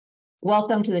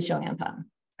Welcome to the show, Anton.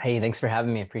 Hey, thanks for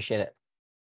having me. Appreciate it.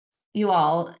 You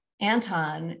all,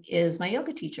 Anton is my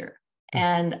yoga teacher.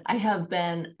 And I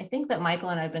think that Michael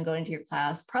and I have been going to your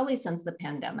class probably since the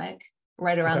pandemic.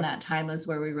 Right around Okay. that time was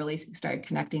where we really started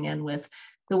connecting in with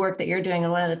the work that you're doing.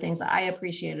 And one of the things that I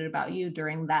appreciated about you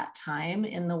during that time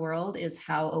in the world is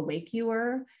how awake you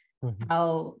were, Mhm.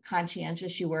 how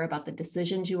conscientious you were about the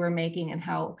decisions you were making, and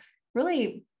how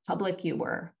really public you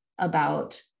were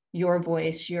about your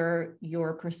voice,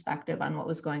 your perspective on what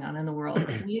was going on in the world.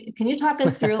 Can you talk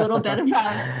us through a little bit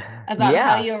about how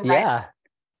Yeah, you arrived? yeah.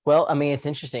 Well, I mean, it's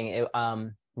interesting.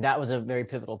 That was a very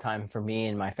pivotal time for me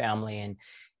and my family,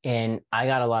 and I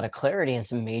got a lot of clarity, and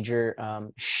some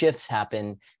major shifts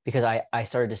happened because I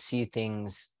started to see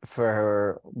things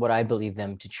for what I believe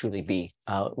them to truly be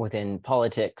within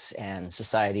politics and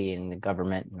society and the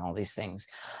government and all these things.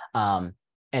 Um,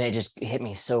 and it just hit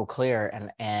me so clear,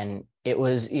 and it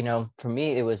was, for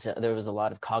me, it was there was a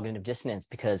lot of cognitive dissonance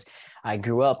because I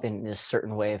grew up in this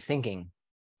certain way of thinking.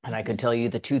 And I could tell you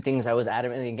the two things I was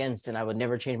adamantly against and I would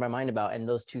never change my mind about. And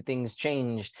those two things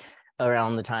changed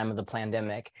around the time of the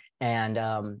pandemic. And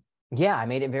yeah, I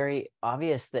made it very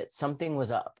obvious that something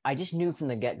was up. I just knew from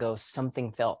the get-go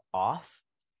something felt off.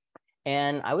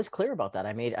 And I was clear about that.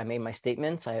 I made my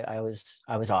statements. I was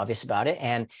obvious about it.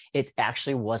 And it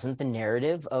actually wasn't the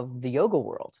narrative of the yoga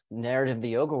world. The narrative of the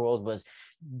yoga world was,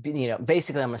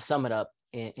 basically I'm going to sum it up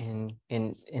in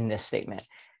this statement.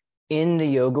 In the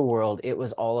yoga world, it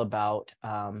was all about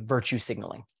virtue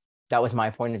signaling. That was my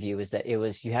point of view, is that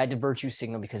you had to virtue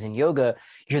signal because in yoga,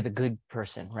 you're the good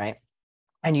person, right?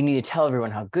 And you need to tell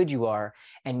everyone how good you are,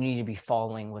 and you need to be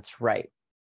following what's right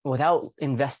without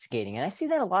investigating. And I see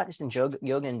that a lot just in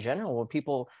yoga in general, where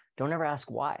people don't ever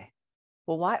ask why.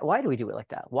 Well, why do we do it like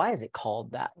that? Why is it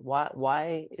called that?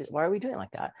 Why are we doing it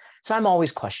like that? So I'm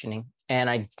always questioning, and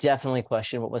I definitely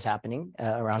question what was happening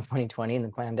around 2020 in the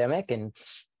pandemic. And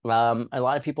a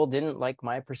lot of people didn't like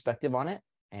my perspective on it.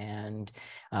 And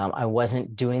I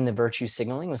wasn't doing the virtue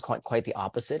signaling. It was quite the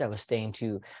opposite. I was staying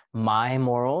to my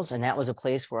morals. And that was a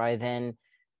place where I then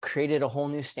created a whole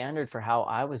new standard for how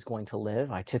I was going to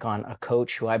live. I took on a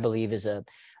coach who I believe is a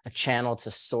channel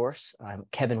to source.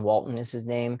 Kevin Walton is his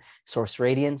name, Source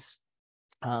Radiance.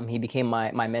 He became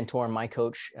my mentor and my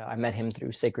coach. I met him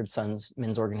through Sacred Sons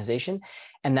Men's Organization.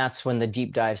 And that's when the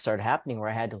deep dive started happening, where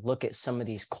I had to look at some of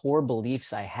these core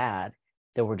beliefs I had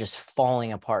that were just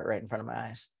falling apart right in front of my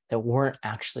eyes, that weren't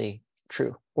actually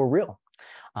true or real.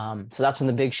 So that's when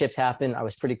the big shift happened. I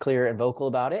was pretty clear and vocal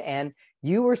about it. And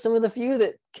you were some of the few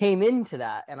that came into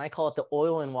that. And I call it the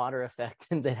oil and water effect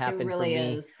that It happened for really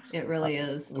me. is. It really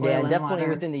is Yeah, oil and and definitely water.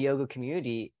 within the yoga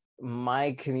community,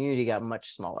 my community got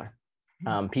much smaller.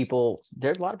 Mhm.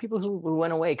 There's a lot of people who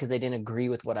went away because they didn't agree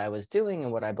with what I was doing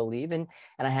and what I believe in.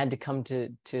 And I had to come to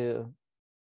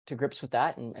grips with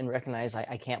that, and recognize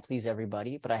I can't please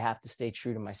everybody, but I have to stay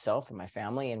true to myself and my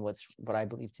family and what I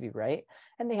believe to be right.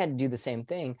 And they had to do the same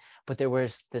thing. But there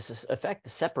was this effect, the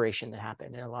separation that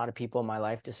happened, and a lot of people in my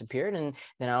life disappeared. And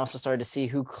then I also started to see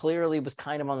who clearly was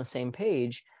kind of on the same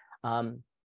page. Um,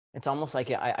 it's almost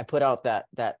like I put out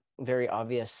that very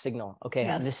obvious signal. Okay,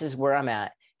 this Yes. is where I'm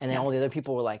at. And then all the Yes. other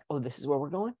people were like, oh, this is where we're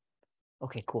going.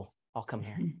 Okay, cool. I'll come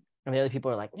here. Mhm. And the other people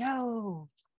are like, no.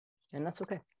 And that's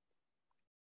okay.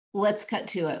 Let's cut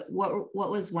to it. What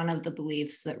was one of the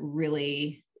beliefs that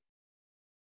really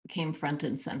came front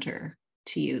and center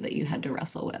to you that you had to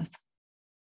wrestle with?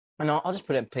 And I'll just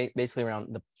put it basically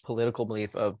around the political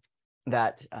belief of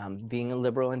that being a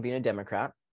liberal and being a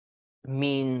Democrat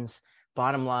means,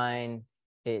 bottom line,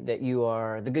 that you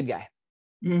are the good guy.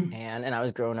 Mm. And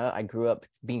I grew up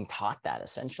being taught that,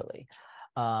 essentially.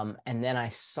 And then I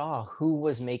saw who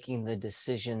was making the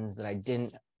decisions that I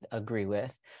didn't agree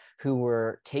with, who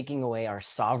were taking away our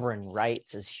sovereign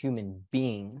rights as human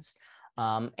beings,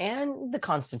 and the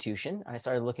Constitution. I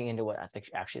started looking into what I think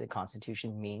actually the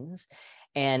Constitution means.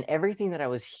 And everything that I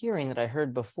was hearing, that I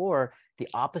heard before, the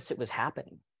opposite was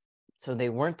happening. So they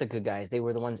weren't the good guys. They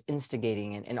were the ones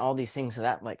instigating, and all these things. So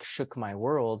that like shook my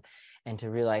world. And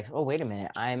to realize, oh, wait a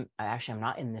minute, I'm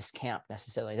not in this camp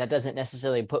necessarily. That doesn't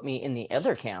necessarily put me in the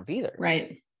other camp either.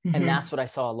 Right. And Mm-hmm. that's what I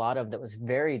saw a lot of, that was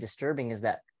very disturbing, is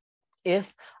that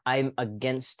if I'm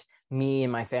against me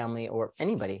and my family or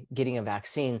anybody getting a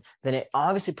vaccine, then it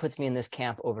obviously puts me in this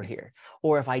camp over here.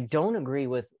 Or if I don't agree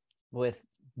with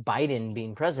Biden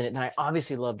being president, then I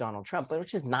obviously love Donald Trump, but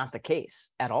which is not the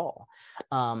case at all.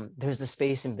 There's the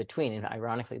space in between. And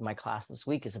ironically, my class this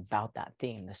week is about that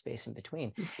theme, the space in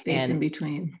between. The space in And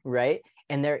between. right.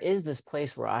 And there is this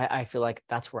place where I feel like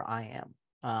that's where I am.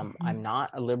 I'm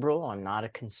not a liberal. I'm not a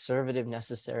conservative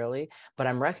necessarily, but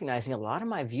I'm recognizing a lot of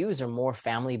my views are more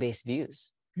family-based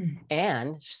views.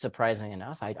 And surprisingly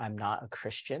enough, I'm not a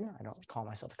Christian. I don't call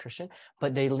myself a Christian,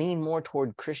 but they lean more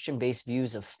toward Christian-based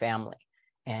views of family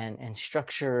and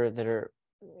structure that are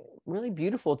really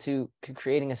beautiful to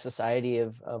creating a society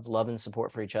of love and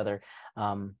support for each other.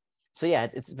 So yeah,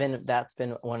 that's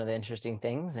been one of the interesting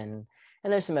things. And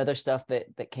there's some other stuff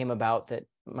that came about that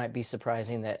might be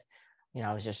surprising that,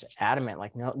 I was just adamant,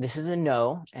 like, no, this is a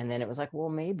no. And then it was like, well,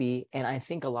 maybe. And I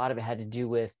think a lot of it had to do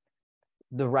with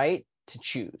the right to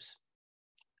choose.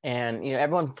 And,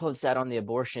 everyone puts that on the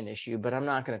abortion issue, but I'm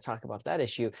not going to talk about that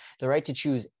issue. The right to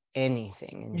choose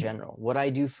anything in general, what I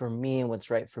do for me and what's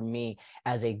right for me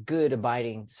as a good,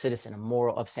 abiding citizen, a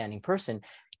moral, upstanding person.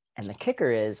 And the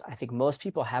kicker is, I think most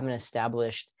people haven't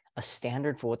established a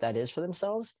standard for what that is for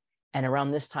themselves. And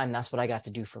around this time, that's what I got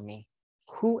to do for me.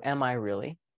 Who am I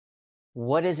really?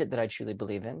 What is it that I truly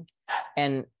believe in?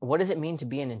 And what does it mean to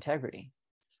be in integrity?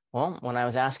 Well, when I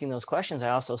was asking those questions,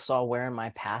 I also saw where in my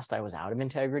past I was out of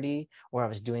integrity, or I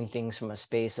was doing things from a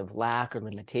space of lack or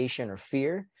limitation or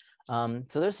fear. So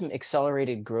there's some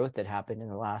accelerated growth that happened in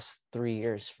the last 3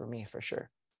 years for me, for sure.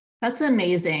 That's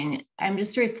amazing. I'm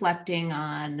just reflecting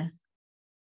on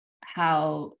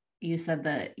how you said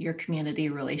that your community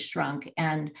really shrunk.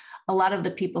 And a lot of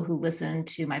the people who listen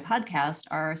to my podcast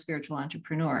are spiritual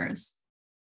entrepreneurs,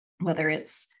 whether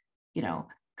it's,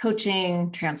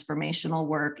 coaching, transformational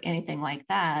work, anything like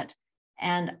that.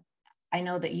 And I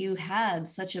know that you had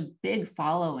such a big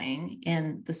following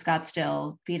in the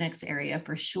Scottsdale, Phoenix area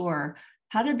for sure.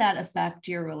 How did that affect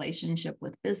your relationship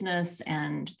with business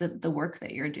and the work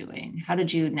that you're doing? How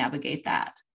did you navigate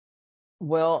that?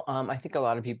 Well, I think a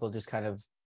lot of people just kind of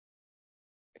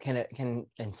can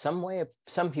in some way,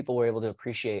 some people were able to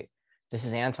appreciate this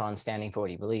is Anton standing for what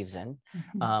he believes in.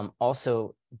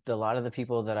 Also, a lot of the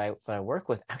people that I work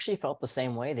with actually felt the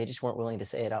same way. They just weren't willing to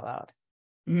say it out loud.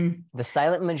 The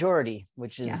silent majority,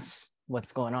 which is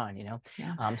what's going on,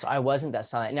 so I wasn't that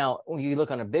silent. Now, when you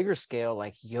look on a bigger scale,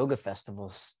 like yoga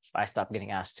festivals, I stopped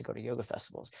getting asked to go to yoga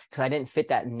festivals because I didn't fit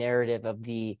that narrative of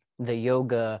the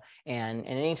yoga. And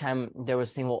anytime there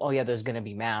was thing, well, oh yeah, there's going to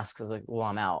be masks. I was like, well,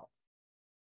 I'm out.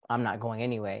 I'm not going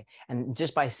anyway. And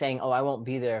just by saying, oh, I won't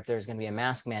be there if there's going to be a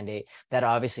mask mandate, that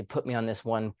obviously put me on this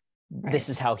one. Right. This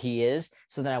is how he is.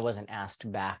 So then I wasn't asked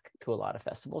back to a lot of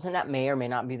festivals. And that may or may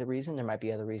not be the reason. There might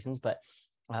be other reasons, but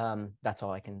that's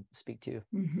all I can speak to.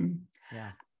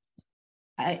 Yeah.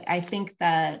 I think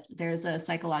that there's a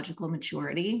psychological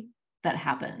maturity that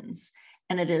happens.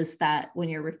 And it is that when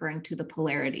you're referring to the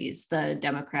polarities, the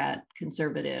Democrat,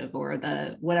 conservative, or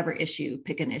the whatever issue,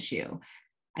 pick an issue.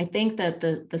 I think that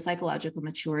the psychological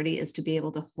maturity is to be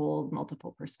able to hold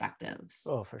multiple perspectives.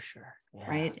 Oh, for sure. Yeah.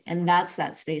 Right. And that's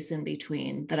that space in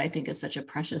between that I think is such a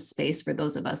precious space for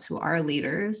those of us who are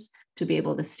leaders to be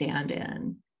able to stand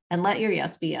in and let your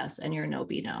yes be yes and your no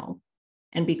be no,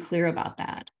 and be clear about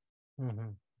that.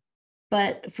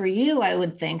 But for you, I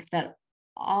would think that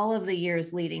all of the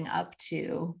years leading up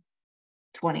to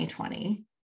 2020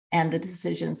 and the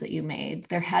decisions that you made,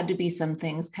 there had to be some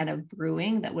things kind of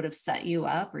brewing that would have set you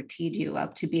up or teed you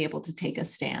up to be able to take a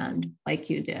stand like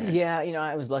you did. Yeah,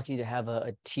 I was lucky to have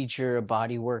a teacher, a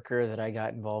body worker that I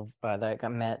got involved, that I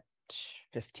got met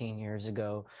 15 years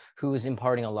ago, who was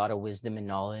imparting a lot of wisdom and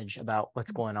knowledge about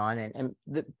what's going on. And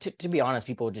to be honest,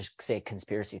 people would just say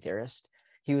conspiracy theorist.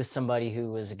 He was somebody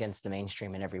who was against the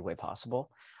mainstream in every way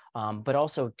possible, but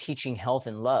also teaching health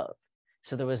and love.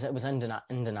 So it was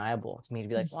undeniable to me to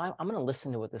be like, well, I'm going to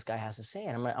listen to what this guy has to say,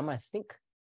 and I'm going to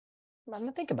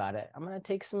think about it. I'm going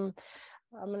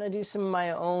to do some of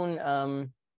my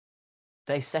own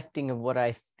dissecting of what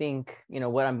I think,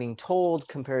 what I'm being told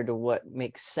compared to what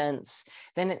makes sense.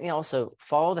 Then also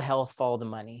follow the health, follow the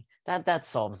money. That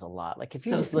solves a lot. Like if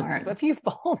you if you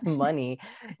follow the money,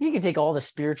 you can take all the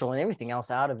spiritual and everything else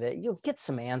out of it. You'll get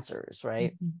some answers,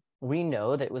 right? We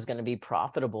know that it was going to be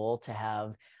profitable to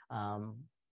have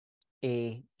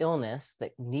a illness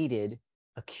that needed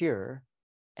a cure,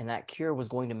 and that cure was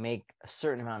going to make a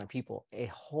certain amount of people a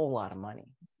whole lot of money.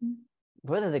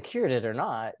 Whether they cured it or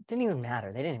not, didn't even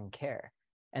matter. They didn't even care.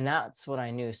 And that's what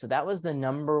I knew. So that was the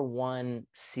number one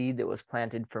seed that was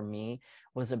planted for me,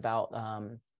 was about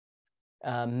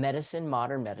medicine,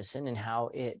 modern medicine, and how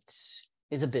it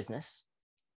is a business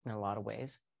in a lot of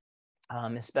ways.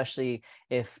 Especially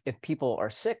if people are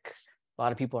sick, a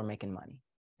lot of people are making money.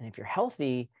 And if you're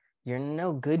healthy, you're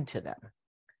no good to them.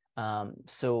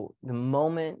 So the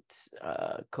moment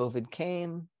COVID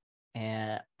came,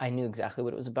 and I knew exactly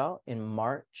what it was about. In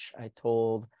March, I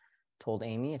told told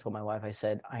Amy, I told my wife, I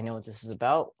said, I know what this is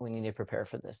about. We need to prepare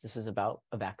for this. This is about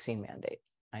a vaccine mandate.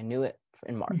 I knew it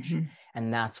in March.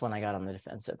 And that's when I got on the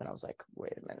defensive and I was like,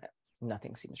 wait a minute,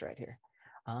 nothing seems right here.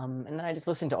 And then I just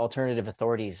listened to alternative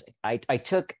authorities. I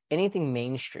took anything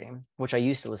mainstream, which I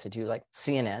used to listen to, like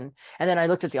CNN, and then I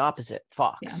looked at the opposite,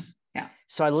 Fox. Yeah.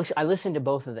 So I listened to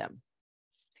both of them.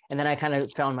 And then I kind of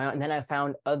found my own, and then I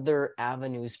found other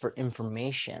avenues for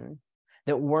information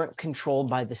that weren't controlled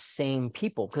by the same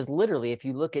people. Because literally, if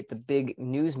you look at the big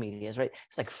news medias, right,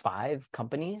 it's like 5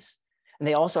 companies. And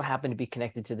they also happen to be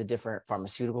connected to the different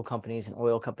pharmaceutical companies and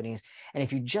oil companies. And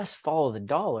if you just follow the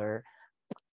dollar,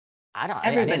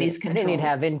 Everybody's I didn't need to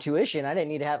have intuition. I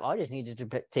just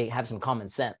needed to have some common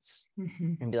sense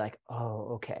and be like,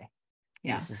 oh, okay.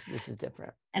 Yeah. This is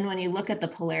different. And when you look at the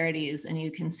polarities and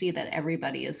you can see that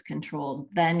everybody is controlled,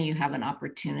 then you have an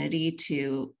opportunity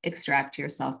to extract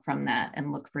yourself from that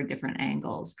and look for different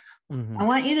angles. I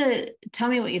want you to tell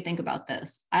me what you think about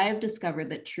this. I've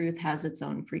discovered that truth has its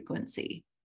own frequency.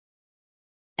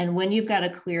 And when you've got a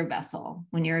clear vessel,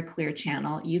 when you're a clear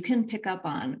channel, you can pick up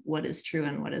on what is true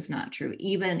and what is not true,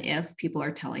 even if people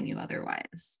are telling you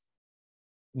otherwise.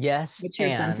 Yes. What's your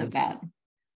sense of that?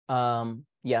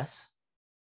 Yes.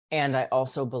 And I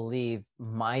also believe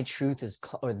my truth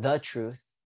or the truth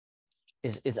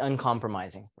is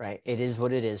uncompromising, right? It is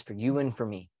what it is for you and for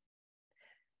me.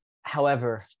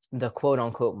 However, the quote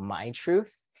unquote, my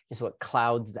truth is what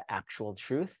clouds the actual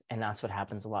truth. And that's what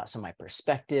happens a lot. So my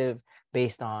perspective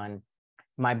based on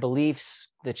my beliefs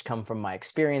that come from my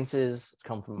experiences,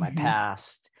 come from my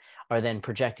past, are then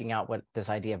projecting out what this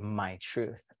idea of my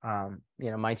truth.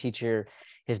 My teacher,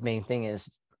 his main thing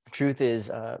is truth is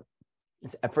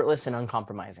it's effortless and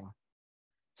uncompromising.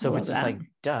 So if it's just like,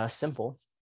 duh, simple.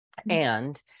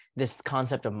 And this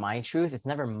concept of my truth, it's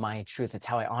never my truth. It's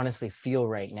how I honestly feel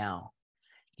right now.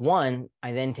 One,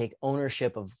 I then take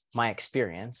ownership of my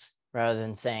experience rather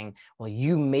than saying, well,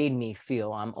 you made me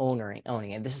feel, I'm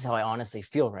owning it. This is how I honestly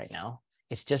feel right now.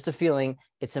 It's just a feeling,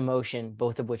 it's emotion,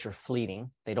 both of which are fleeting.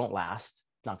 They don't last,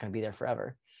 not going to be there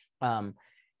forever. And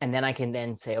then I can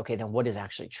then say, okay, then what is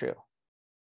actually true?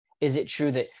 Is it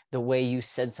true that the way you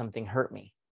said something hurt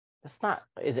me? That's not,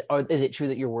 is it true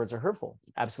that your words are hurtful?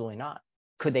 Absolutely not.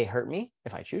 Could they hurt me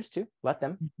if I choose to? Let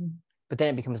them. But then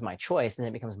it becomes my choice and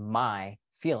it becomes my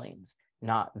feelings,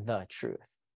 not the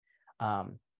truth.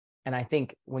 And I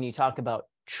think when you talk about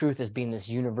truth as being this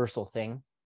universal thing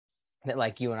that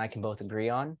like you and I can both agree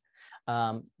on,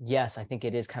 yes, I think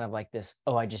it is kind of like this,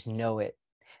 oh, I just know it.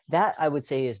 That I would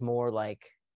say is more like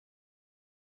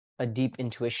a deep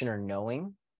intuition or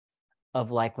knowing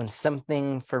of like when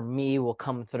something for me will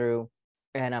come through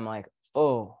and I'm like,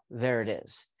 oh, there it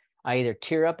is. I either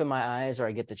tear up in my eyes or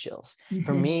I get the chills.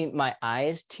 For me, my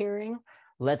eyes tearing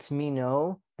lets me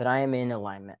know that I am in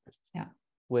alignment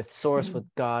with source, with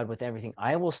God, with everything.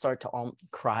 I will start to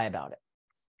cry about it.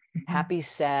 Happy,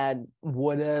 sad,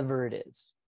 whatever it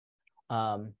is.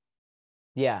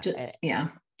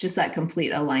 Just that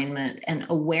complete alignment and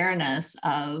awareness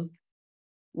of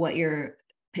what you're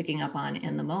picking up on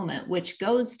in the moment, which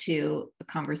goes to a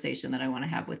conversation that I want to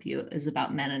have with you is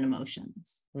about men and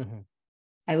emotions.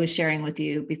 I was sharing with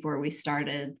you before we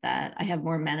started that I have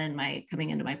more men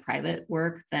coming into my private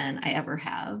work than I ever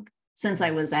have since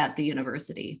I was at the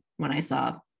university when I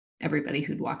saw everybody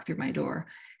who'd walk through my door.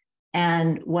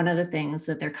 And one of the things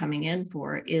that they're coming in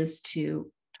for is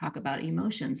to talk about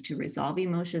emotions, to resolve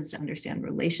emotions, to understand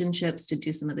relationships, to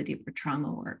do some of the deeper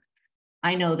trauma work.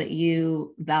 I know that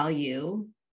you value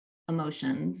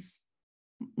emotions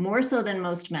more so than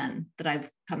most men that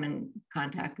I've come in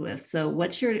contact with. So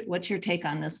what's your take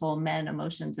on this whole men,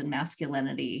 emotions, and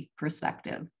masculinity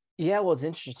perspective? Yeah, well, it's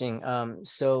interesting.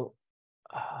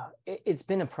 It's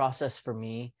been a process for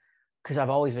me because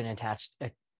I've always been in touch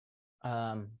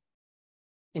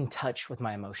with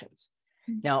my emotions.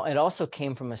 Now, it also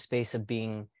came from a space of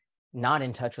being not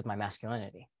in touch with my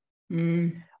masculinity.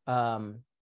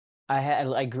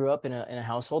 I grew up in a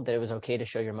household that it was okay to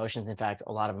show your emotions. In fact,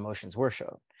 a lot of emotions were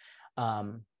shown.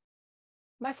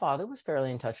 My father was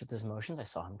fairly in touch with his emotions. I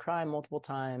saw him cry multiple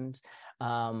times.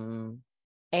 And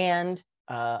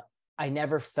I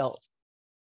never felt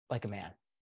like a man.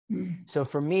 So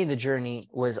for me, the journey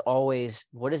was always,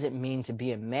 what does it mean to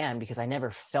be a man? Because I never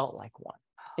felt like one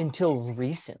until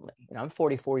recently. I'm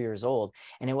 44 years old.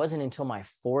 And it wasn't until my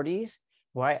 40s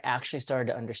where I actually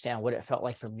started to understand what it felt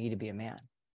like for me to be a man.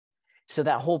 So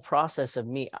that whole process of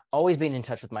me always being in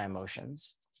touch with my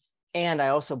emotions. And I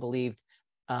also believed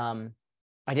I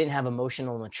didn't have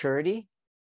emotional maturity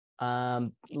a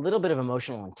little bit of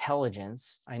emotional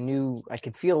intelligence. I knew I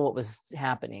could feel what was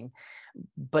happening,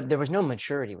 but there was no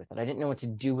maturity with it. I didn't know what to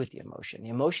do with the emotion. The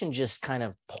emotion just kind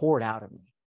of poured out of me,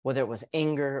 whether it was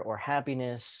anger or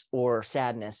happiness or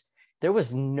sadness. There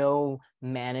was no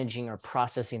managing or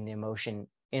processing the emotion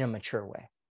in a mature way.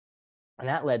 And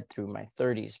that led through my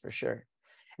 30s for sure.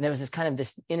 And there was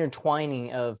this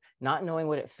intertwining of not knowing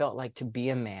what it felt like to be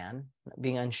a man,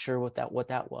 being unsure what that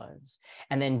was,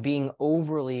 and then being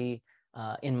overly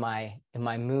in my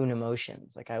moon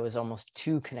emotions. Like I was almost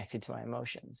too connected to my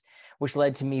emotions, which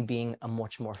led to me being a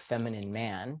much more feminine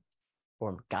man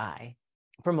or guy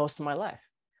for most of my life.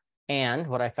 And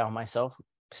what I found myself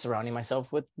surrounding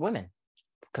myself with women,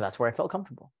 because that's where I felt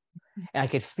comfortable. And I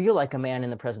could feel like a man in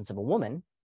the presence of a woman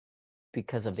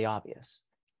because of the obvious.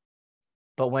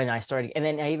 But when I started, and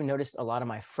then I even noticed a lot of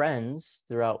my friends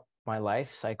throughout my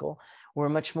life cycle were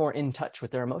much more in touch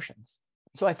with their emotions.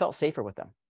 So I felt safer with them.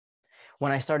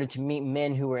 When I started to meet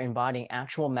men who were embodying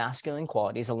actual masculine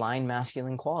qualities, aligned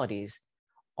masculine qualities,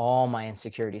 all my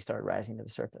insecurities started rising to the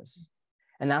surface.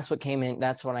 And that's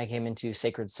when I came into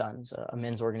Sacred Sons, a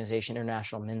men's organization,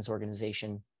 international men's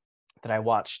organization that I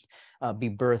watched be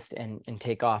birthed and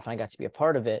take off. And I got to be a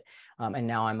part of it. And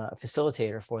now I'm a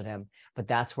facilitator for them. But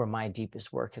that's where my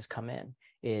deepest work has come in,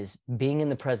 is being in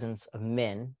the presence of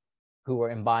men who are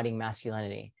embodying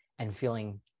masculinity and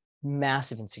feeling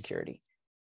massive insecurity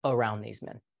around these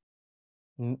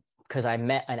men. Because I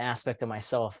met an aspect of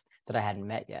myself that I hadn't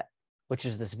met yet, which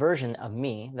is this version of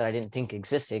me that I didn't think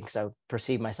existed because I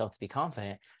perceived myself to be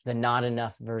confident, the not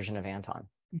enough version of Anton.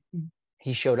 Mm-hmm.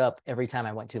 He showed up every time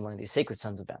I went to one of these Sacred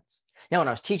Sons events. Now, when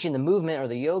I was teaching the movement or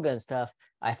the yoga and stuff,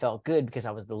 I felt good because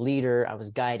I was the leader. I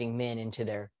was guiding men into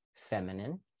their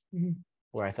feminine, mm-hmm.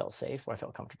 where I felt safe, where I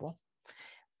felt comfortable.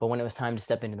 But when it was time to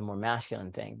step into the more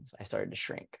masculine things, I started to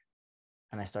shrink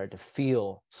and I started to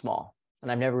feel small.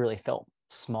 And I've never really felt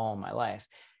small in my life,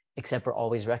 except for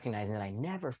always recognizing that I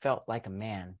never felt like a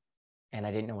man. And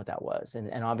I didn't know what that was.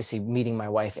 And obviously meeting my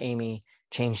wife, Amy,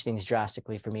 changed things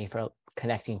drastically for me for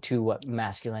connecting to what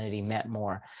masculinity meant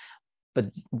more.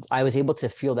 But I was able to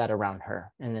feel that around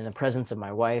her. And in the presence of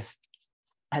my wife,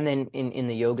 and then in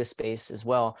the yoga space as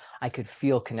well, I could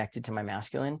feel connected to my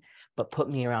masculine, but put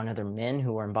me around other men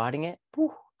who were embodying it.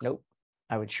 Whew, nope,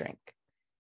 I would shrink.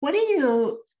 What do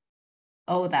you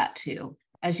owe that to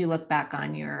as you look back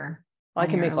on your I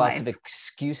can make lots of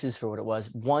excuses for what it was.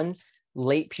 One,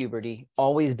 late puberty,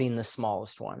 always being the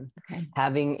smallest one. Okay.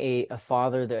 Having a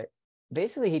father that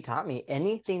basically he taught me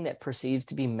anything that perceives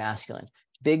to be masculine,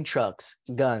 big trucks,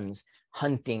 guns,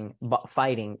 hunting,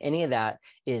 fighting, any of that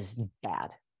is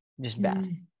bad, just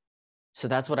bad. So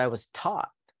that's what I was taught.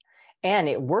 And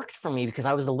it worked for me because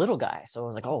I was the little guy. So I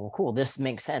was like, oh, cool, this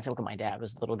makes sense. Look at my dad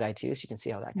was the little guy too. So you can see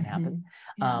how that can happen.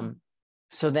 Yeah.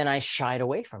 So then I shied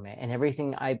away from it, and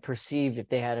everything I perceived, if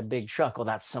they had a big truck, well,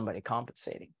 that's somebody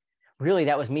compensating. Really,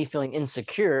 that was me feeling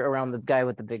insecure around the guy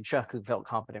with the big truck who felt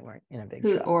confident in a big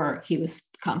truck. Or he was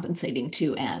compensating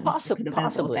too, and possibly,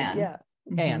 yeah.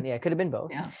 Mm-hmm. And yeah, it could have been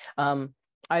both. Yeah.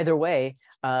 Either way,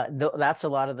 that's a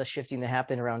lot of the shifting that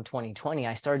happened around 2020.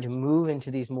 I started to move into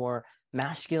these more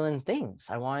masculine things.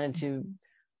 I wanted to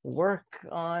work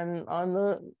on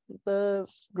the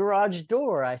garage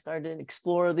door. I started to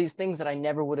explore these things that I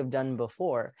never would have done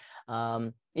before.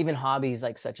 Even hobbies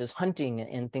like such as hunting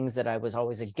and things that I was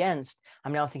always against.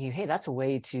 I'm now thinking, hey, that's a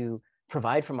way to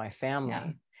provide for my family.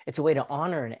 Yeah. It's a way to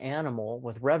honor an animal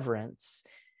with reverence,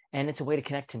 and it's a way to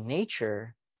connect to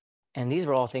nature. And these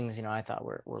were all things, I thought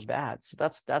were bad. So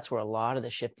that's where a lot of the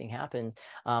shifting happened.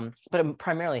 But it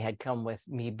primarily had come with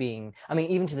me being,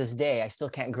 even to this day, I still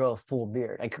can't grow a full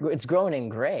beard. It's growing in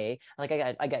gray. Like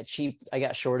I got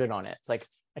shorted on it. It's like,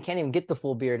 I can't even get the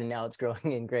full beard, and now it's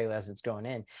growing in gray as it's growing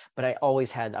in. But I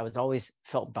was always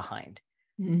felt behind,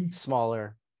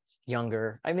 smaller,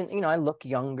 younger. I look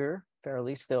younger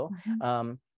fairly still.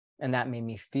 And that made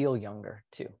me feel younger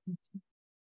too.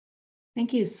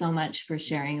 Thank you so much for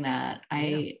sharing that.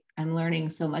 I'm learning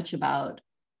so much about,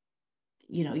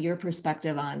 your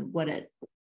perspective on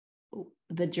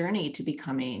the journey to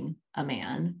becoming a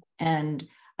man. And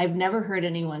I've never heard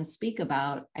anyone speak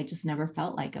about, I just never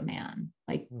felt like a man.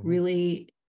 Like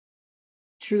really,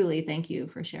 truly, thank you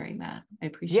for sharing that. I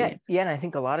appreciate it. Yeah. And I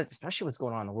think a lot of, especially what's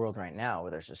going on in the world right now,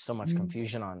 where there's just so much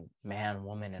confusion on man,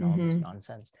 woman, and all this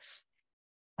nonsense.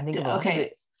 I think a lot of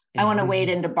it. I want to wade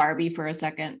into Barbie for a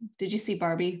second. Did you see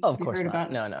Barbie? Oh, of course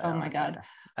not. No. Oh my God.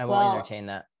 I won't entertain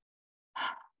that.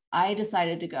 I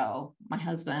decided to go. My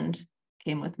husband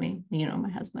came with me. My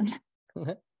husband.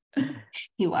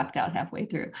 He walked out halfway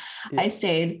through. Yeah. I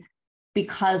stayed.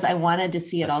 because I wanted to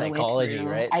see it all the way psychology, through.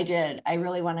 right? I did. I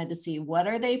really wanted to see, what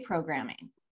are they programming?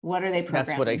 What are they programming?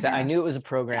 That's what exactly. I knew it was a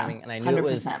programming, Yeah, and I knew 100%.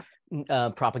 it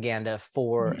was propaganda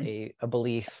for a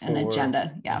belief, for an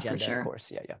agenda. Yeah, agenda, for sure. Of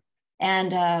course. Yeah.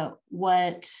 And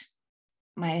what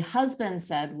my husband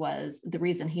said was the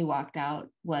reason he walked out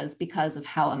was because of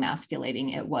how emasculating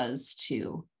it was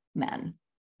to men.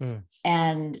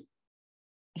 And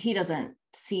he doesn't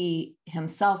see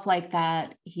himself like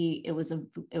that. It was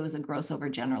a gross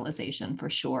overgeneralization for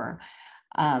sure,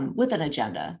 with an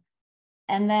agenda.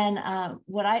 And then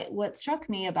what struck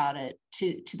me about it,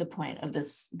 to the point of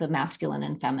this, the masculine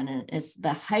and feminine, is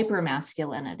the hyper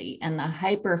masculinity and the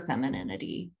hyper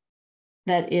femininity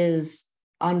that is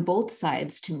on both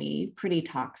sides, to me, pretty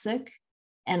toxic.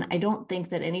 And I don't think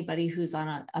that anybody who's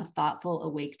on a thoughtful,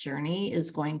 awake journey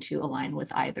is going to align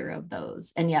with either of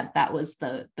those. And yet that was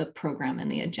the program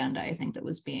and the agenda, I think, that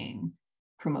was being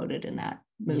promoted in that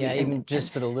movie. Yeah, even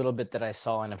just for the little bit that I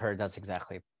saw and have heard, that's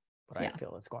exactly what Yeah. I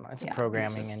feel is going on. It's Yeah,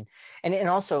 programming. it's just... and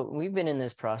also we've been in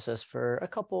this process for a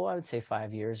couple, I would say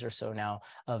 5 years or so now,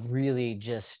 of really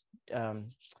just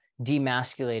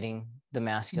demasculating the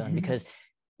masculine, because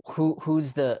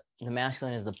who's the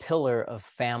masculine is the pillar of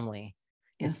family.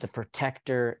 It's the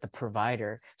protector, the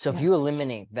provider. So if you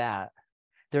eliminate that,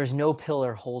 there's no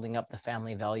pillar holding up the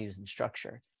family values and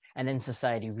structure. And then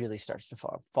society really starts to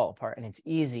fall apart. And it's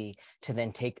easy to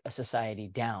then take a society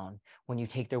down when you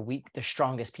take the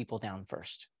strongest people down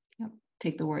first. Yep.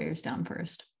 Take the warriors down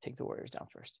first. Take the warriors down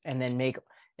first. And then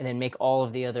make all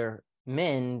of the other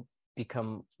men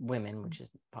become women, which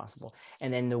is possible.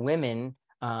 And then the women,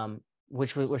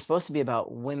 which we're supposed to be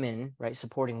about women, right?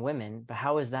 Supporting women. But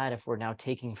how is that if we're now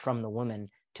taking from the woman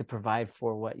to provide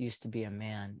for what used to be a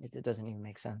man? It doesn't even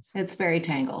make sense. It's very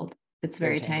tangled. It's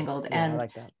very tangled. Yeah, and I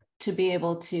like that. To be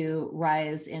able to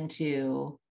rise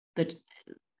into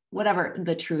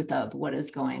the truth of what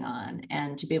is going on,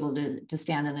 and to be able to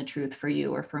stand in the truth for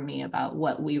you or for me about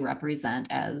what we represent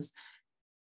as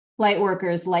light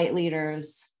workers, light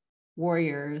leaders,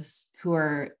 warriors who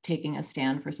are taking a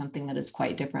stand for something that is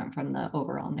quite different from the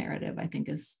overall narrative, I think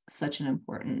is such an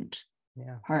important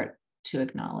part to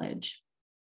acknowledge.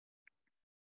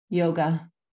 Yoga.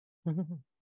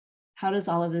 How does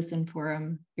all of this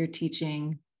inform your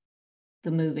teaching,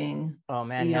 the moving? Oh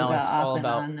man, the yoga now it's off all and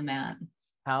about on the mat.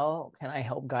 How can I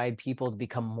help guide people to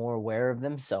become more aware of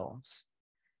themselves?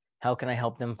 How can I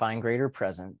help them find greater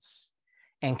presence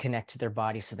and connect to their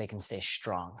body so they can stay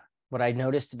strong? What I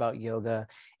noticed about yoga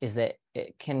is that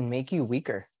it can make you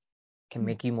weaker, can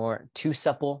make you more too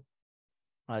supple,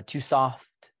 too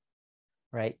soft,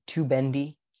 right? Too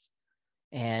bendy.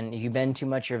 And if you bend too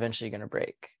much, you're eventually going to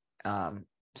break.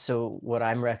 So what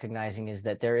I'm recognizing is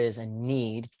that there is a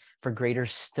need for greater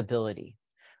stability.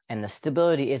 And the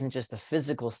stability isn't just the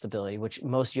physical stability, which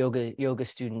most yoga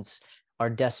students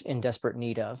are in desperate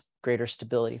need of. Greater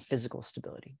stability, physical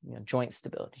stability, joint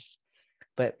stability,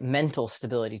 but mental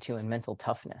stability too, and mental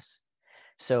toughness.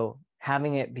 So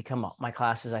having it become, my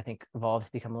classes, I think, evolved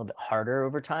to become a little bit harder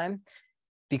over time,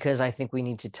 because I think we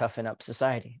need to toughen up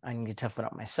society. I need to toughen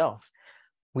up myself.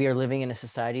 We are living in a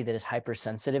society that is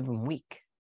hypersensitive and weak.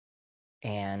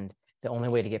 And the only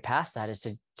way to get past that is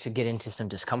to get into some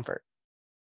discomfort,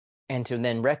 and to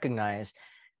then recognize,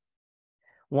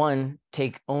 one,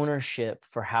 take ownership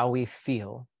for how we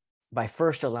feel by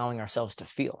first allowing ourselves to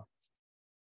feel.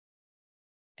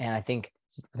 And I think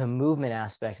the movement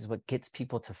aspect is what gets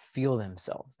people to feel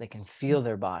themselves. They can feel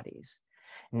their bodies.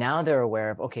 Now they're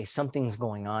aware of, okay, something's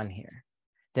going on here.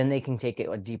 Then they can take it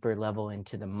a deeper level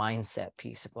into the mindset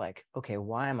piece of like, okay,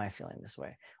 why am I feeling this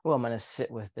way? Well, I'm going to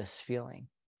sit with this feeling.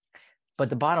 But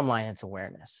the bottom line, it's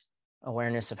awareness.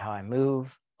 Awareness of how I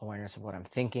move, awareness of what I'm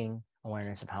thinking,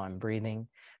 awareness of how I'm breathing.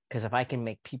 Because if I can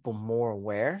make people more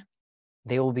aware,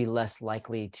 they will be less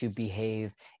likely to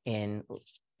behave in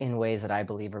ways that I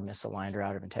believe are misaligned or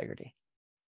out of integrity.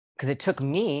 Because it took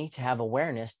me to have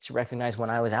awareness to recognize when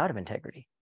I was out of integrity.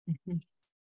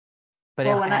 But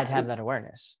I had to have that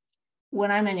awareness. When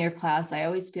I'm in your class, I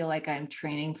always feel like I'm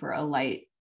training for a light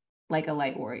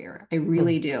warrior. I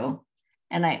really do.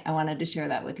 And I wanted to share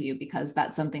that with you, because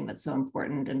that's something that's so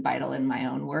important and vital in my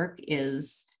own work,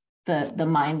 is the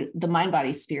mind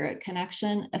body spirit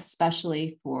connection,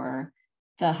 especially for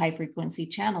the high frequency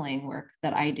channeling work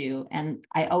that I do. And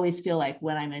I always feel like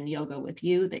when I'm in yoga with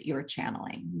you, that you're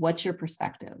channeling. What's your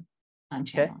perspective on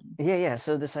channeling? Okay. Yeah.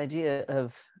 So this idea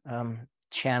of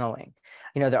channeling,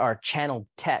 there are channeled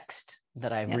text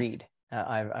that I read.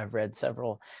 I've read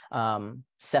several.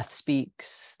 Seth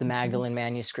Speaks, the Magdalene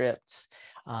manuscripts.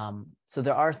 So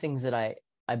there are things that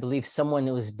I believe someone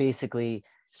was basically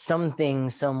something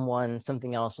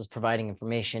else was providing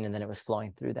information, and then it was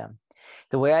flowing through them.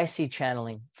 The way I see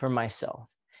channeling for myself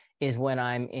is when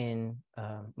I'm in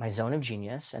my zone of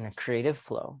genius and a creative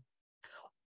flow,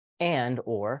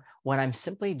 or when I'm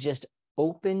simply just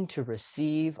open to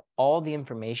receive all the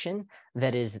information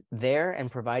that is there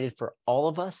and provided for all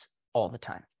of us all the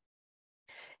time.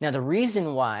 Now, the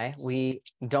reason why we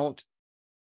don't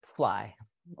fly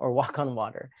or walk on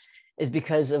water is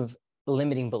because of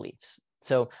limiting beliefs.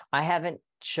 So I haven't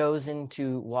chosen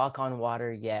to walk on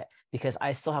water yet because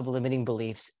I still have limiting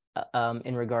beliefs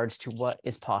in regards to what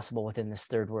is possible within this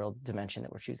third world dimension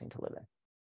that we're choosing to live in.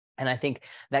 And I think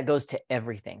that goes to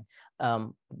everything. I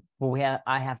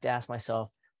have to ask myself,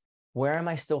 where am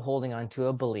I still holding on to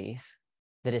a belief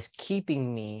that is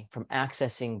keeping me from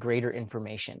accessing greater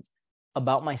information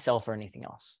about myself or anything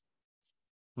else?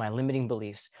 My limiting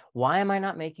beliefs. Why am I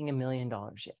not making $1 million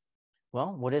yet?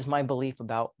 Well, what is my belief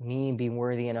about me being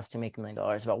worthy enough to make $1 million,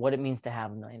 about what it means to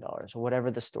have $1 million, or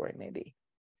whatever the story may be?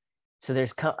 So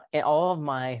there's all of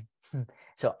my,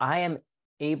 so I am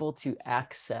able to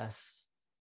access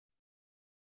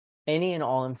any and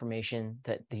all information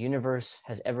that the universe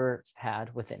has ever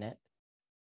had within it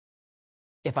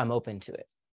if I'm open to it.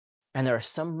 And there are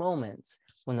some moments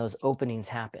when those openings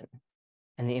happen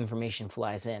and the information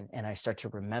flies in and I start to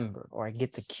remember, or I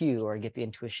get the cue, or I get the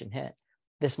intuition hit.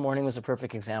 This morning was a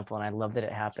perfect example, and I love that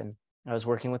it happened. I was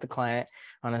working with a client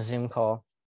on a Zoom call,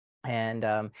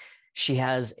 and she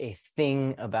has a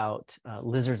thing about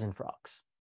lizards and frogs.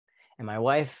 And my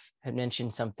wife had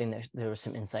mentioned something that there was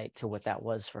some insight to what that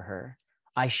was for her.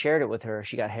 I shared it with her.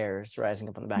 She got hairs rising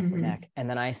up on the back of her neck. And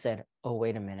then I said, oh,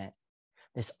 wait a minute.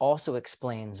 This also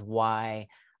explains why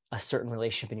a certain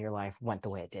relationship in your life went the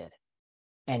way it did.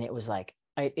 And it was like,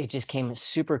 it just came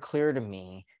super clear to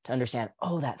me to understand,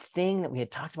 oh, that thing that we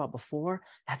had talked about before,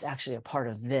 that's actually a part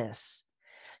of this.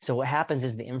 So what happens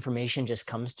is the information just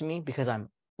comes to me because I'm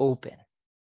open,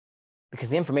 because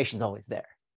the information's always there.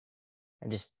 I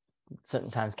just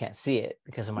sometimes can't see it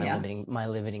because of my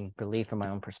limiting belief or my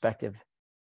own perspective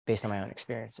based on my own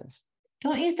experiences.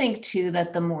 Don't you think too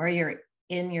that the more you're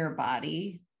in your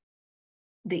body,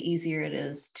 the easier it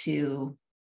is to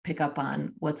pick up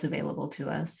on what's available to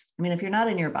us? I mean, if you're not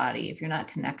in your body, if you're not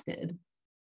connected,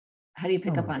 how do you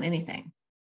pick up on anything?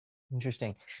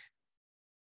 Interesting.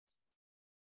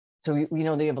 So,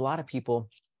 they have a lot of people,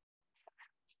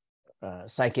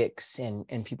 psychics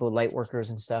and people, light workers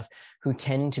and stuff, who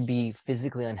tend to be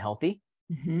physically unhealthy,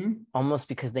 almost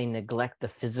because they neglect the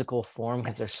physical form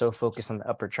because they're so focused on the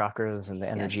upper chakras and the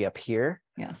energy up here.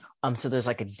 So there's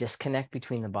like a disconnect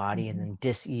between the body, and then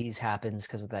dis-ease happens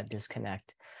because of that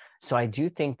disconnect. So I do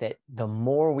think that the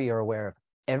more we are aware of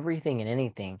everything and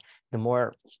anything, the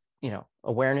more,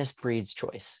 awareness breeds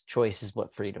choice. Choice is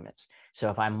what freedom is.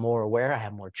 So if I'm more aware, I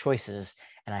have more choices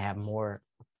and I have more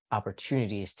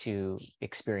opportunities to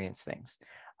experience things.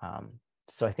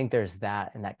 So I think there's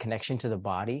that, and that connection to the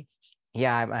body.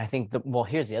 Yeah, I think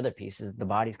here's the other piece, is the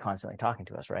body's constantly talking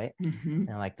to us, right?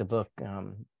 And like the book,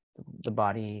 The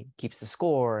Body Keeps the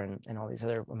Score, and all these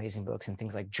other amazing books, and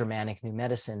things like Germanic New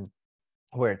Medicine,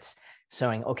 where it's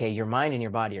showing, okay, your mind and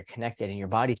your body are connected, and your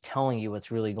body telling you what's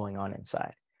really going on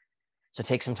inside. So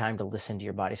take some time to listen to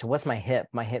your body. So what's my hip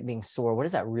being sore? What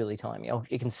is that really telling me? Oh,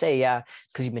 you can say, yeah,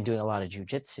 it's because you've been doing a lot of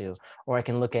jujitsu. Or I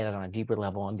can look at it on a deeper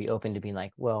level and be open to being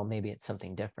like, well, maybe it's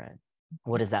something different.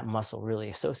 What does that muscle really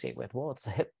associate with? Well, it's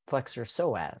a hip flexor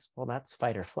psoas. Well, that's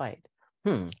fight or flight.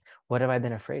 What have I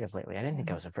been afraid of lately? I didn't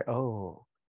think I was afraid.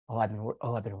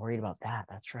 I've been worried about that.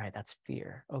 That's right. That's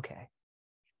fear. Okay.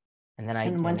 And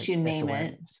then once you name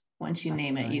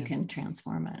it, you can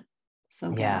transform it.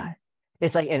 So yeah. good.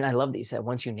 It's like, and I love that you said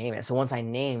once you name it. So once I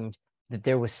named that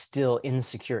there was still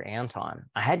insecure Anton,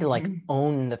 I had to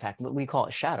own the fact that we call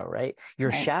it shadow, right?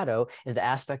 Your shadow is the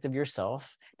aspect of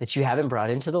yourself that you haven't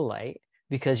brought into the light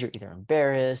because you're either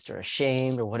embarrassed or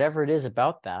ashamed or whatever it is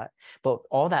about that. But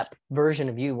all that version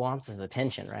of you wants is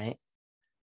attention, right?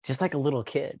 Just like a little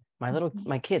kid.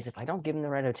 My kids, if I don't give them the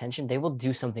right attention, they will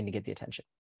do something to get the attention.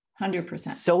 100%.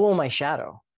 So will my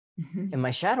shadow. And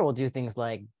my shadow will do things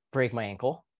like break my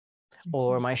ankle,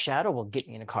 or my shadow will get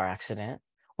me in a car accident,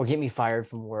 or get me fired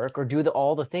from work, or do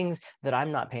all the things that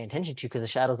I'm not paying attention to because the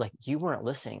shadow's like, you weren't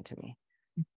listening to me.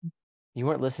 You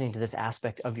weren't listening to this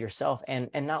aspect of yourself, and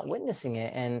not witnessing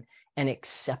it and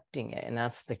accepting it. And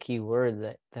that's the key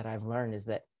word that I've learned, is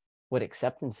that what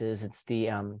acceptance is, it's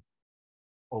the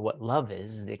or what love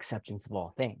is the acceptance of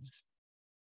all things.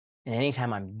 And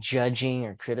anytime I'm judging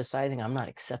or criticizing, I'm not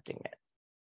accepting it.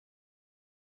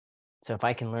 So if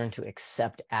I can learn to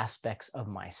accept aspects of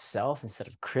myself instead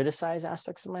of criticize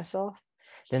aspects of myself,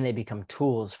 then they become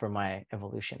tools for my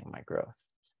evolution and my growth.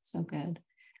 So good.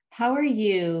 How are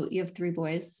you? You have 3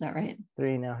 boys, is that right?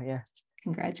 3 now, yeah.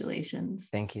 Congratulations.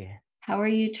 Thank you. How are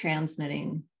you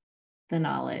transmitting the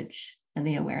knowledge and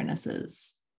the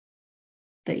awarenesses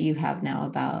that you have now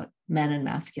about men and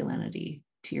masculinity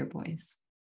to your boys?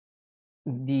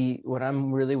 What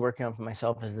I'm really working on for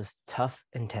myself is this tough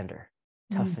and tender,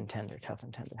 tough Mm. and tender, tough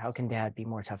and tender. How can dad be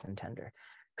more tough and tender?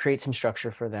 Create some structure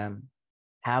for them,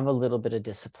 have a little bit of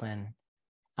discipline.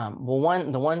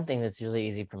 The one thing that's really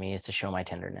easy for me is to show my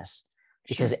tenderness,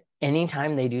 because Sure.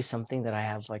 anytime they do something that I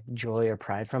have like joy or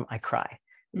pride from, I cry.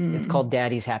 It's Mm. called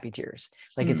daddy's happy tears.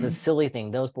 Like it's a Mm. silly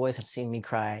thing. Those boys have seen me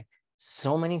cry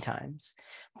so many times,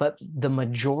 but the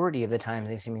majority of the times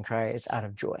they see me cry, it's out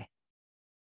of joy.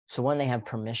 So when they have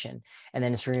permission, and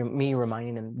then it's me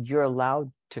reminding them, you're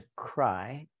allowed to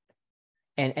cry.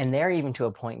 And they're even to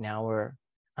a point now where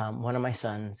one of my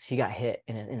sons, he got hit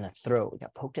in the throat, he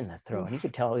got poked in the throat. And you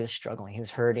could tell he was struggling. He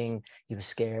was hurting, he was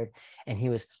scared, and he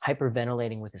was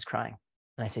hyperventilating with his crying.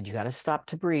 And I said, you got to stop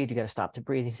to breathe. You got to stop to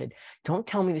breathe. He said, don't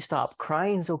tell me to stop.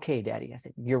 Crying's okay, Daddy. I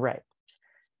said, you're right.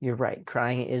 You're right.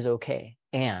 Crying is okay.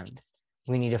 And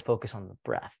we need to focus on the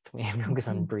breath. We need to focus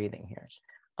on breathing here.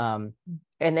 And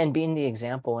then being the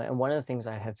example. And one of the things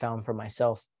I have found for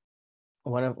myself,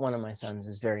 one of my sons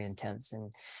is very intense,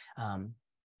 and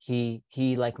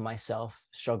he like myself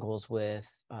struggles with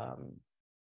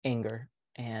anger,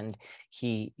 and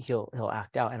he'll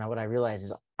act out. And what I realize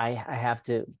is I have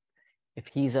to, if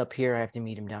he's up here, I have to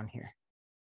meet him down here.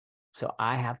 So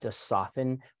I have to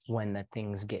soften when the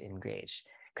things get engaged.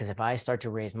 Because if I start to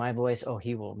raise my voice,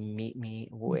 he will meet me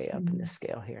way up in the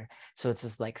scale here. So it's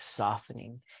just like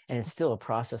softening. And it's still a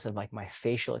process of like my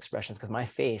facial expressions, because my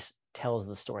face tells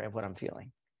the story of what I'm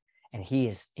feeling. And he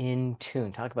is in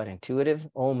tune. Talk about intuitive.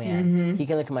 Oh man, he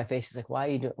can look at my face. He's like, why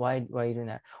are you doing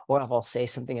that? Or if I'll say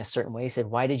something a certain way, he said,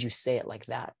 why did you say it like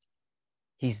that?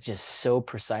 He's just so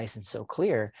precise and so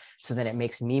clear. So then it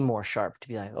makes me more sharp to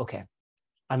be like, okay,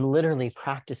 I'm literally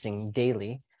practicing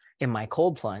daily in my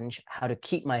cold plunge how to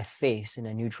keep my face in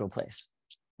a neutral place.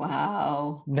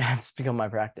 Wow. That's become my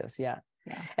practice. Yeah.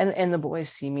 And the boys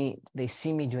see me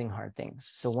doing hard things.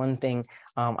 So one thing,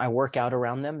 I work out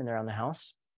around them and they're around the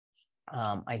house.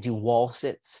 I do wall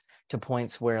sits to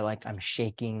points where like I'm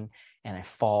shaking and I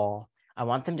fall. I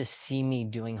want them to see me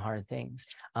doing hard things.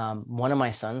 One of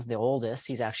my sons, the oldest,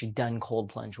 he's actually done cold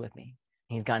plunge with me.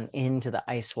 He's gotten into the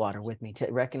ice water with me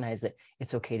to recognize that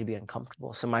it's okay to be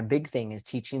uncomfortable. So my big thing is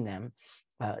teaching them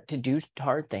to do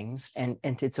hard things, and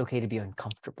it's okay to be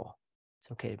uncomfortable.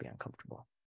 It's okay to be uncomfortable.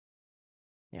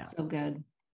 Yeah. So good.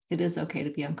 It is okay to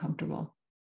be uncomfortable.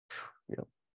 Yep.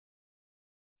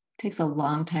 Takes a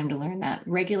long time to learn that.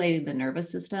 Regulating the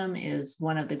nervous system is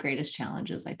one of the greatest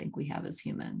challenges I think we have as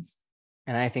humans.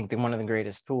 And I think that one of the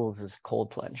greatest tools is cold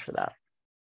plunge for that,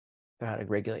 for how to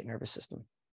regulate nervous system.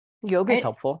 Yoga is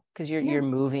helpful because you're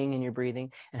moving and you're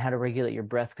breathing, and how to regulate your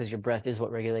breath, because your breath is what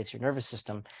regulates your nervous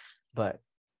system, but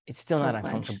it's still not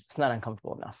uncomfortable. It's not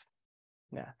uncomfortable enough.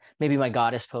 Yeah. Maybe my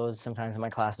goddess pose sometimes in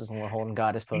my classes when we're holding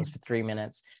goddess pose for 3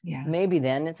 minutes. Yeah. Maybe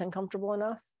then it's uncomfortable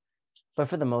enough. But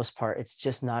for the most part, it's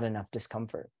just not enough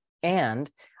discomfort.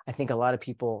 And I think a lot of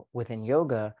people within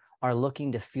yoga are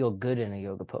looking to feel good in a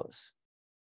yoga pose.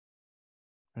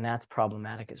 And that's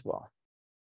problematic as well.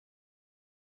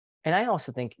 And I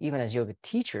also think even as yoga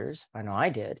teachers, I know I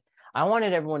did, I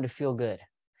wanted everyone to feel good,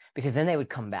 because then they would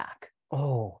come back.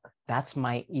 Oh, that's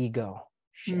my ego.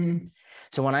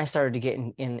 So when I started to get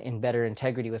in better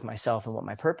integrity with myself and what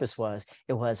my purpose was,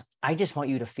 it was, I just want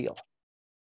you to feel.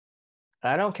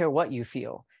 I don't care what you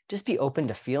feel. Just be open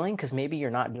to feeling, because maybe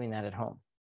you're not doing that at home.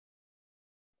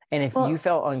 And if you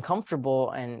felt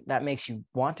uncomfortable and that makes you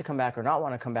want to come back or not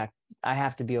want to come back, I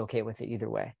have to be okay with it either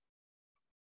way.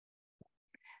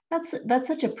 That's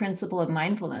such a principle of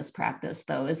mindfulness practice,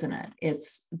 though, isn't it?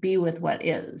 It's be with what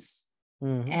is.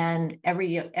 And every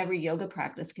yoga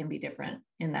practice can be different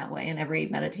in that way, and every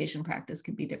meditation practice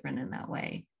can be different in that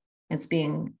way. It's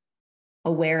being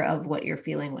aware of what you're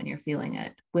feeling when you're feeling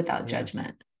it, without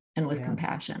judgment and with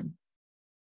compassion.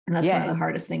 And that's one of the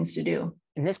hardest things to do.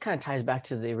 And this kind of ties back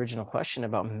to the original question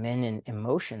about men and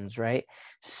emotions, right?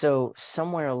 So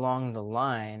somewhere along the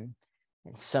line,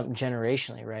 and some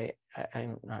generationally, right?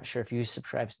 I'm not sure if you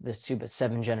subscribe to this too, but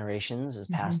 7 generations is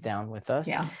passed down with us.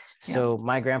 Yeah. So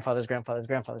my grandfather's grandfather's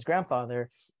grandfather's grandfather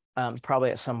probably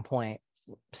at some point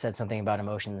said something about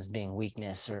emotions being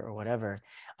weakness or whatever.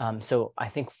 So I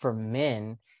think for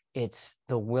men, it's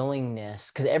the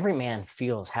willingness, because every man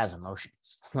has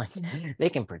emotions. Like they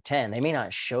can pretend, they may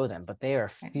not show them, but they are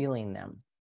feeling them.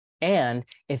 And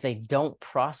if they don't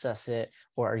process it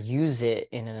or use it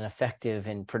in an effective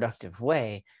and productive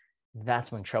way,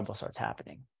 that's when trouble starts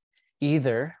happening.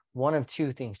 Either one of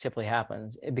two things typically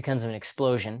happens. It becomes an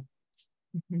explosion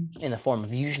in the form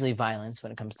of usually violence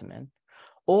when it comes to men,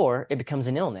 or it becomes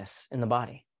an illness in the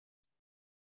body,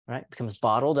 right? It becomes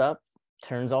bottled up,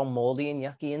 turns all moldy and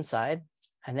yucky inside.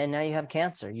 And then now you have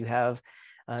cancer, you have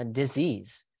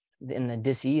disease, and the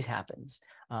disease happens.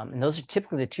 And those are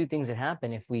typically the two things that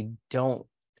happen if we don't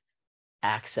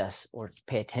access or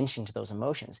pay attention to those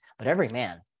emotions. But every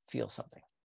man feels something.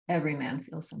 Every man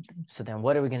feels something. So then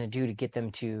what are we going to do to get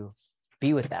them to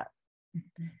be with that?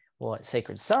 Well, at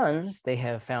Sacred Sons, they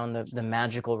have found the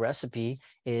magical recipe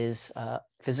is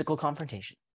physical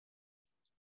confrontation.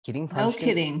 Getting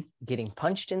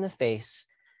punched in the face,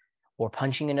 or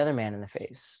punching another man in the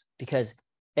face, because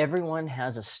everyone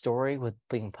has a story with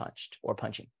being punched or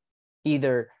punching.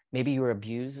 Either maybe you were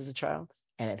abused as a child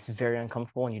and it's very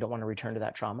uncomfortable and you don't want to return to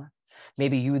that trauma.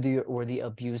 Maybe you were the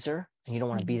abuser and you don't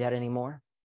want to be that anymore.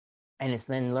 And it's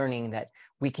then learning that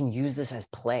we can use this as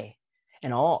play.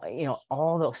 And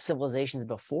all those civilizations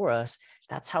before us,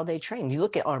 that's how they train. You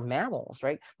look at our mammals,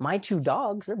 right? My two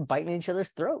dogs, they're biting each other's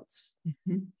throats.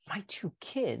 My two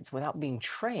kids, without being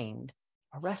trained,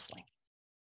 are wrestling,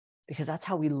 because that's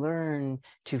how we learn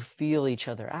to feel each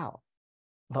other out.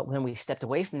 But when we stepped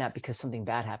away from that because something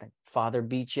bad happened, father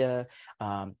beat you,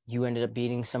 you ended up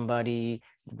beating somebody,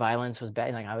 violence was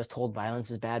bad. Like I was told violence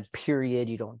is bad, period.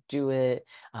 You don't do it.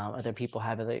 Other people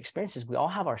have other experiences. We all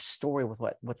have our story with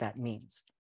what that means.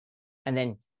 And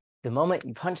then the moment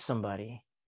you punch somebody,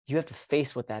 you have to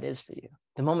face what that is for you.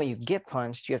 The moment you get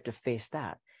punched, you have to face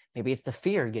that. Maybe it's the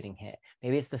fear of getting hit.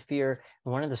 Maybe it's the fear.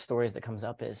 One of the stories that comes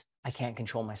up is, I can't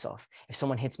control myself. If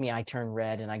someone hits me, I turn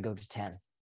red and I go to 10.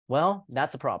 Well,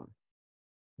 that's a problem.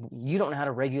 You don't know how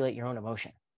to regulate your own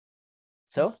emotion.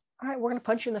 So, all right, we're going to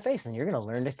punch you in the face, and you're going to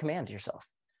learn to command yourself,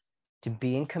 to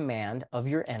be in command of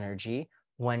your energy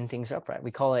when things are upright.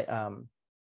 We call it,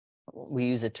 we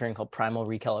use a term called primal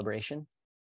recalibration.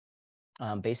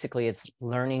 Basically, it's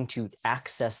learning to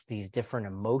access these different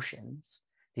emotions,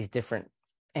 these different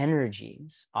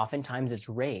energies. Oftentimes it's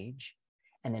rage,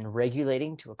 and then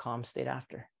regulating to a calm state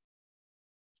after.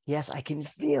 Yes, I can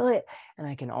feel it, and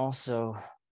I can also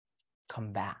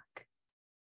come back.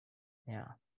 Yeah.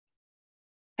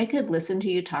 I could listen to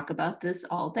you talk about this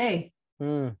all day.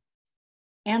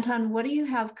 Anton, what do you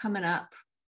have coming up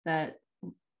that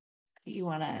you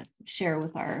want to share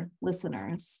with our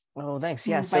listeners? Oh, thanks.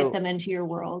 Yeah. Invite them into your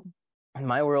world.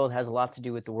 My world has a lot to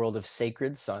do with the world of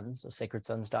Sacred Sons, so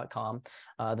sacredsons.com,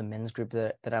 the men's group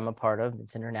that I'm a part of.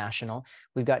 It's international.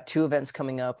 We've got 2 events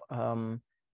coming up.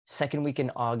 Second week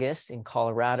in August in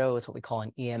Colorado is what we call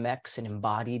an EMX, an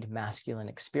embodied masculine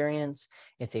experience.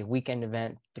 It's a weekend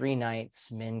event, 3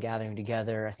 nights, men gathering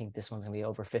together. I think this one's going to be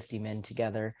over 50 men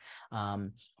together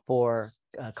for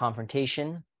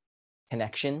confrontation,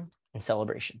 connection, and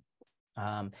celebration.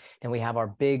 Then we have our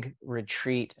big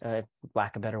retreat,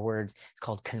 lack of better words, it's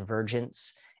called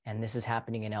Convergence. And this is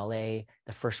happening in LA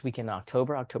the first week in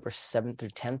October 7th through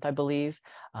 10th, I believe.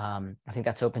 I think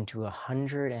that's open to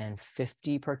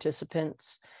 150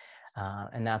 participants.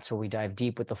 And that's where we dive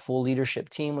deep with the full leadership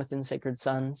team within Sacred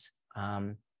Sons.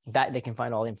 That they can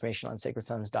find all the information on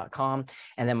sacredsons.com.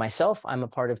 And then myself, I'm a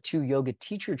part of 2 yoga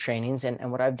teacher trainings.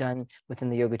 And what I've done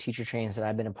within the yoga teacher trainings that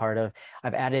I've been a part of,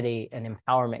 I've added an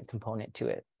empowerment component to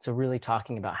it. So really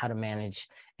talking about how to manage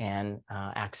and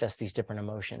access these different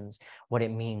emotions, what it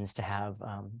means to have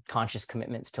conscious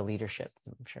commitments to leadership.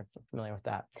 I'm sure you're familiar with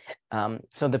that.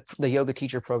 So the yoga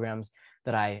teacher programs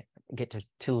that I get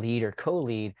to lead or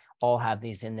co-lead all have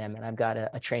these in them. And I've got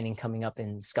a training coming up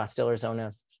in Scottsdale,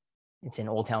 Arizona. It's in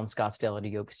Old Town Scottsdale at a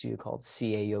yoga studio called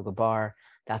CA Yoga Bar.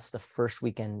 That's the first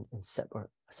weekend in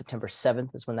September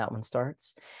 7th is when that one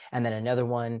starts. And then another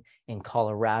one in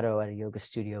Colorado at a yoga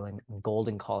studio in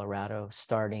Golden, Colorado,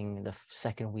 starting the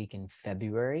second week in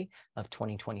February of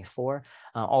 2024.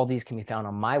 All these can be found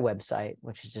on my website,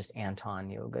 which is just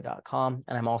antonyoga.com.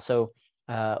 And I'm also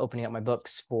opening up my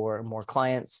books for more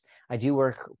clients. I do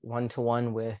work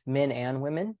one-to-one with men and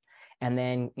women. And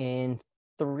then in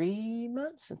 3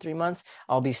 months,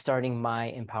 I'll be starting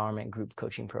my empowerment group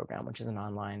coaching program, which is an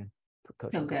online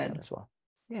coaching program as well.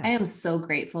 Yeah. I am so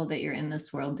grateful that you're in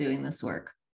this world doing this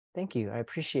work. Thank you. I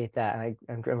appreciate that.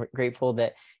 I'm grateful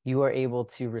that you are able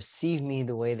to receive me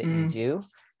the way that you do,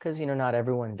 because, not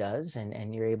everyone does.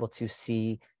 And you're able to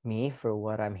see me for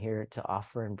what I'm here to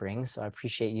offer and bring. So I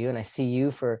appreciate you. And I see you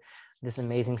for this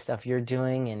amazing stuff you're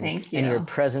doing and your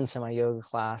presence in my yoga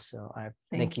class. So I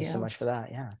thank you so much for that.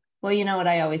 Yeah. Well, what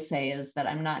I always say is that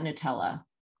I'm not Nutella.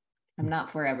 I'm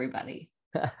not for everybody.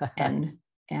 and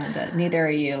neither are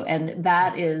you. And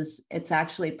it's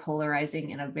actually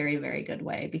polarizing in a very, very good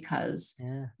way, because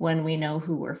when we know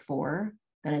who we're for,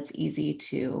 then it's easy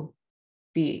to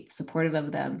be supportive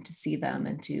of them, to see them,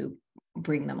 and to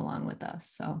bring them along with us.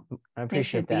 So I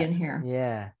appreciate thanks for being here.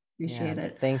 Yeah. Appreciate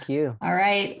it. Thank you. All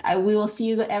right. We will see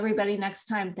you everybody next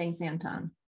time. Thanks,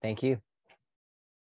 Anton. Thank you.